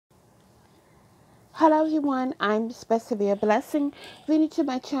Hello everyone, I'm Severe Blessing. If you're new to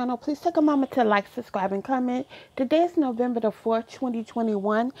my channel, please take a moment to like, subscribe, and comment. Today is November the 4th,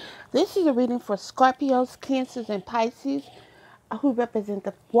 2021. This is a reading for Scorpios, Cancers, and Pisces who represent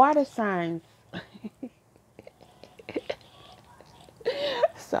the water signs.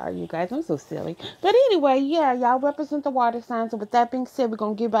 Sorry, you guys, I'm so silly. But anyway, yeah, y'all represent the water signs. And with that being said, we're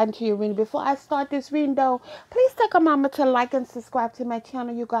going to get right into your reading. Before I start this reading, though, please take a moment to like and subscribe to my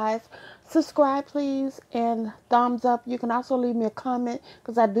channel, you guys. Subscribe, please, and thumbs up. You can also leave me a comment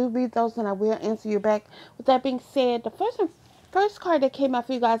because I do read those and I will answer you back. With that being said, the first card that came out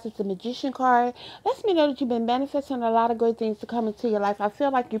for you guys is the Magician card. Lets me know that you've been manifesting a lot of great things to come into your life. I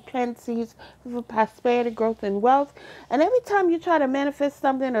feel like you plant seeds for prosperity, growth, and wealth. And every time you try to manifest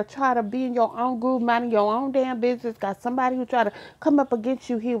something or try to be in your own groove, minding your own damn business, got somebody who try to come up against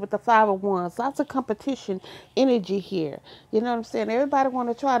you here with the Five of Wands. Lots of competition energy here. You know what I'm saying? Everybody want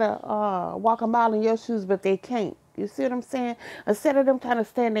to try to walk a mile in your shoes, but they can't. You see what I'm saying? Instead of them trying to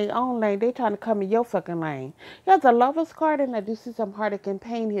stay in their own lane, they trying to come in your fucking lane. You have the Lover's card, and I do see some heartache and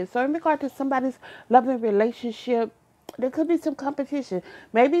pain here. So in regard to somebody's loving relationship, there could be some competition.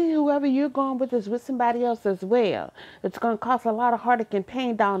 Maybe whoever you're going with is with somebody else as well. It's going to cause a lot of heartache and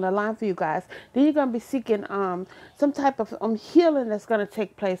pain down the line for you guys. Then you're going to be seeking some type of healing that's going to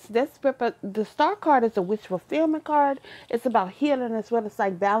take place. The Star card is a wish fulfillment card. It's about healing as well as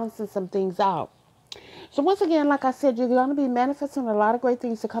like balancing some things out. So once again, like I said, you're going to be manifesting a lot of great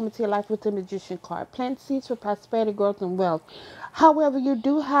things to come into your life with the Magician card. Plant seeds for prosperity, growth, and wealth. However, you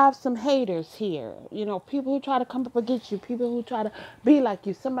do have some haters here. You know, people who try to come up against you, people who try to be like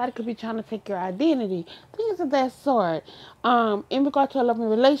you. Somebody could be trying to take your identity. Things of that sort. In regard to a loving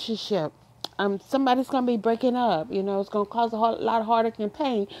relationship, somebody's going to be breaking up. You know, it's going to cause a lot of heartache and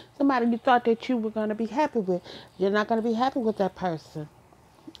pain. Somebody you thought that you were going to be happy with. You're not going to be happy with that person.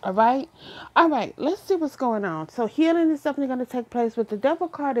 All right. All right. Let's see what's going on. So healing is definitely going to take place. With the Devil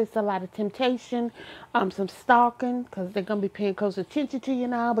card, it's a lot of temptation, some stalking, because they're going to be paying close attention to you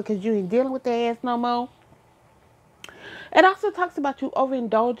now because you ain't dealing with their ass no more. It also talks about you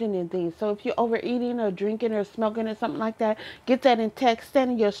overindulging in things. So if you're overeating or drinking or smoking or something like that, get that in text.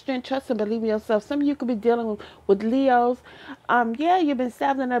 Stand in your strength, trust and believe in yourself. Some of you could be dealing with Leos. Yeah, you've been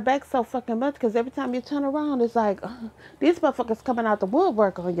stabbed in their back so fucking much because every time you turn around, it's like, these motherfuckers coming out the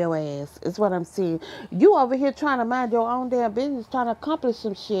woodwork on your ass, is what I'm seeing. You over here trying to mind your own damn business, trying to accomplish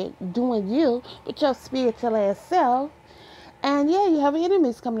some shit, doing you, with your spiritual ass self. And yeah, you have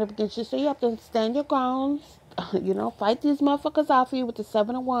enemies coming up against you, so you have to stand your grounds. You know, fight these motherfuckers out for you with the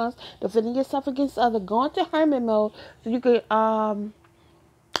Seven of Wands, defending yourself against others, go into hermit mode so you can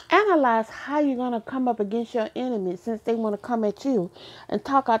analyze how you're going to come up against your enemies since they want to come at you and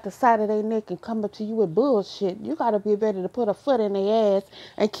talk out the side of their neck and come up to you with bullshit. You got to be ready to put a foot in their ass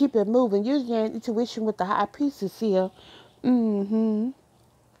and keep it moving. Use your intuition with the High Priestess here.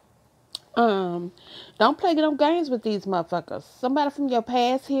 Don't play no games with these motherfuckers. Somebody from your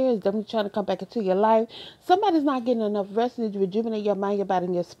past here is definitely trying to come back into your life. Somebody's not getting enough rest to rejuvenate your mind, your body,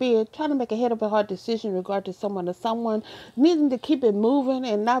 and your spirit. Trying to make a head over heart decision in regard to someone or someone. Needing to keep it moving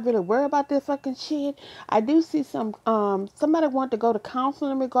and not really worry about this fucking shit. I do see somebody want to go to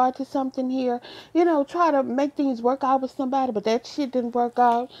counseling in regard to something here. You know, try to make things work out with somebody, but that shit didn't work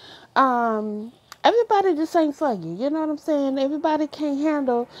out. Everybody just ain't for you. You know what I'm saying? Everybody can't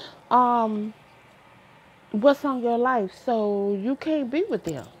handle what's on your life, so you can't be with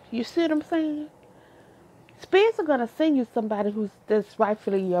them. You see what I'm saying? Spirits are gonna send you somebody that's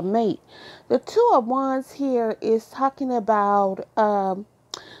rightfully your mate. The Two of Wands here is talking about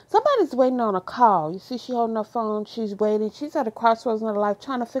somebody's waiting on a call. You see, she holding her phone. She's waiting. She's at a crossroads in her life,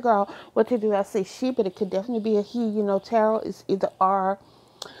 trying to figure out what to do. I say she, but it could definitely be a he. You know, tarot is either or.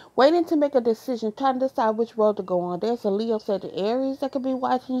 Waiting to make a decision, trying to decide which road to go on. There's a Leo set of Aries that could be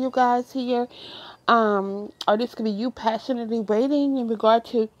watching you guys here. Or this could be you passionately waiting in regard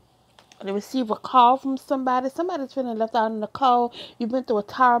to receive a call from somebody. Somebody's feeling left out in the cold. You've been through a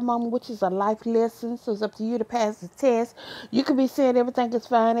tower moment, which is a life lesson. So it's up to you to pass the test. You could be saying everything is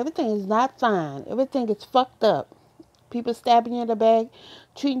fine. Everything is not fine. Everything is fucked up. People stabbing you in the back,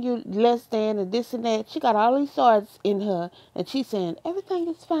 treating you less than, and this and that. She got all these swords in her, and she's saying, everything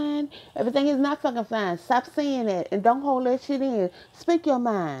is fine. Everything is not fucking fine. Stop saying that, and don't hold that shit in. Speak your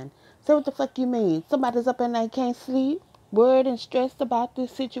mind. Say what the fuck you mean. Somebody's up at night, can't sleep, worried and stressed about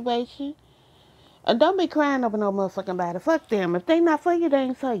this situation. And don't be crying over no motherfucking body. Fuck them. If they not for you, they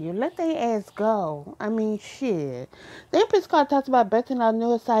ain't for you. Let their ass go. I mean, shit. The Empress card talks about birthing out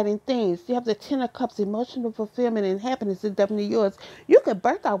new exciting things. You have the Ten of Cups. Emotional fulfillment and happiness is definitely yours. You can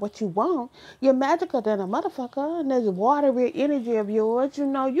birth out what you want. You're magical than a motherfucker. And there's watery energy of yours. You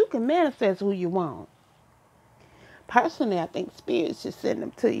know, you can manifest who you want. Personally, I think spirits just send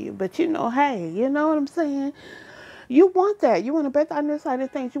them to you. But you know, hey, you know what I'm saying? You want that. You want to bet on this side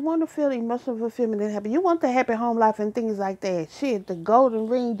of things. You want to feel emotional fulfillment and happy. You want the happy home life and things like that. Shit, the golden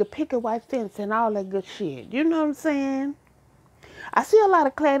ring, the picket white fence, and all that good shit. You know what I'm saying? I see a lot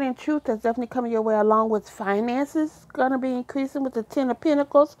of clarity and truth that's definitely coming your way, along with finances going to be increasing with the Ten of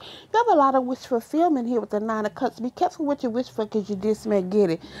Pentacles. You have a lot of wish fulfillment here with the Nine of Cups. Be careful what you wish for, because you just may get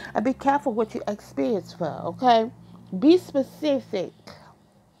it. And be careful what you experience for, okay? Be specific.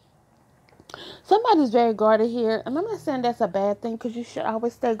 Somebody's very guarded here, and I'm not saying that's a bad thing, because you should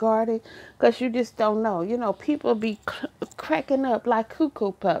always stay guarded, because you just don't know. You know, people be cracking up like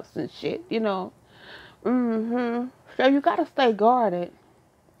cuckoo puffs and shit, you know. So you got to stay guarded.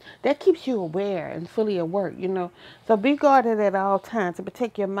 That keeps you aware and fully alert, you know. So be guarded at all times to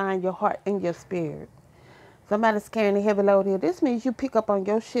protect your mind, your heart, and your spirit. Somebody's carrying a heavy load here. This means you pick up on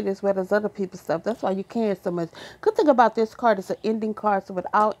your shit as well as other people's stuff. That's why you carry so much. Good thing about this card is an ending card. So with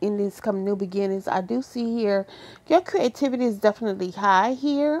all endings come new beginnings. I do see here your creativity is definitely high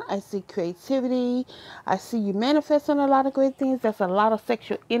here. I see creativity. I see you manifesting a lot of great things. There's a lot of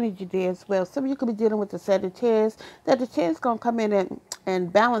sexual energy there as well. Some of you could be dealing with the Sagittarius. That the Sagittarius going to come in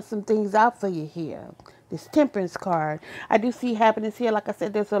and balance some things out for you here. This Temperance card. I do see happiness here. Like I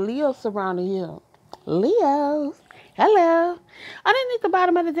said, there's a Leo surrounding you. Leos, hello. Underneath the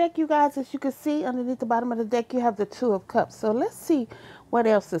bottom of the deck, you guys, as you can see, underneath the bottom of the deck, you have the Two of Cups. So let's see what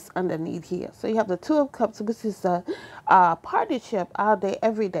else is underneath here. So you have the Two of Cups, which is a partnership all day,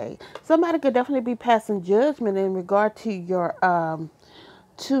 every day. Somebody could definitely be passing judgment in regard to your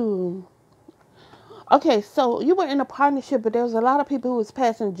to okay, so you were in a partnership, but there was a lot of people who was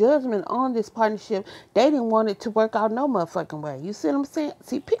passing judgment on this partnership. They didn't want it to work out no motherfucking way. You see what I'm saying?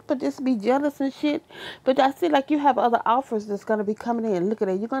 See, people just be jealous and shit. But I see like you have other offers that's going to be coming in. Look at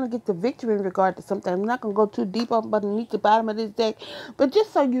that. You're going to get the victory in regard to something. I'm not going to go too deep up underneath the bottom of this deck. But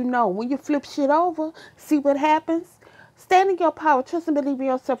just so you know, when you flip shit over, see what happens? Stand in your power, trust and believe in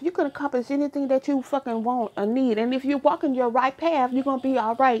yourself. You can accomplish anything that you fucking want or need. And if you're walking your right path, you're going to be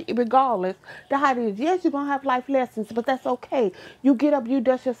all right, regardless to how it is. Yes, you're going to have life lessons, but that's okay. You get up, you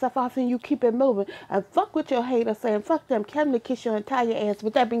dust yourself off, and you keep it moving. And fuck what your haters saying. Fuck them. Come to kiss your entire ass.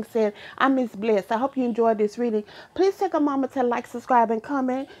 With that being said, I'm Miss Bliss. I hope you enjoyed this reading. Please take a moment to like, subscribe, and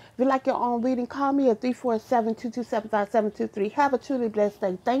comment. If you like your own reading, call me at 347-227-5723. Have a truly blessed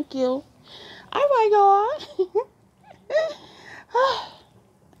day. Thank you. All right, y'all.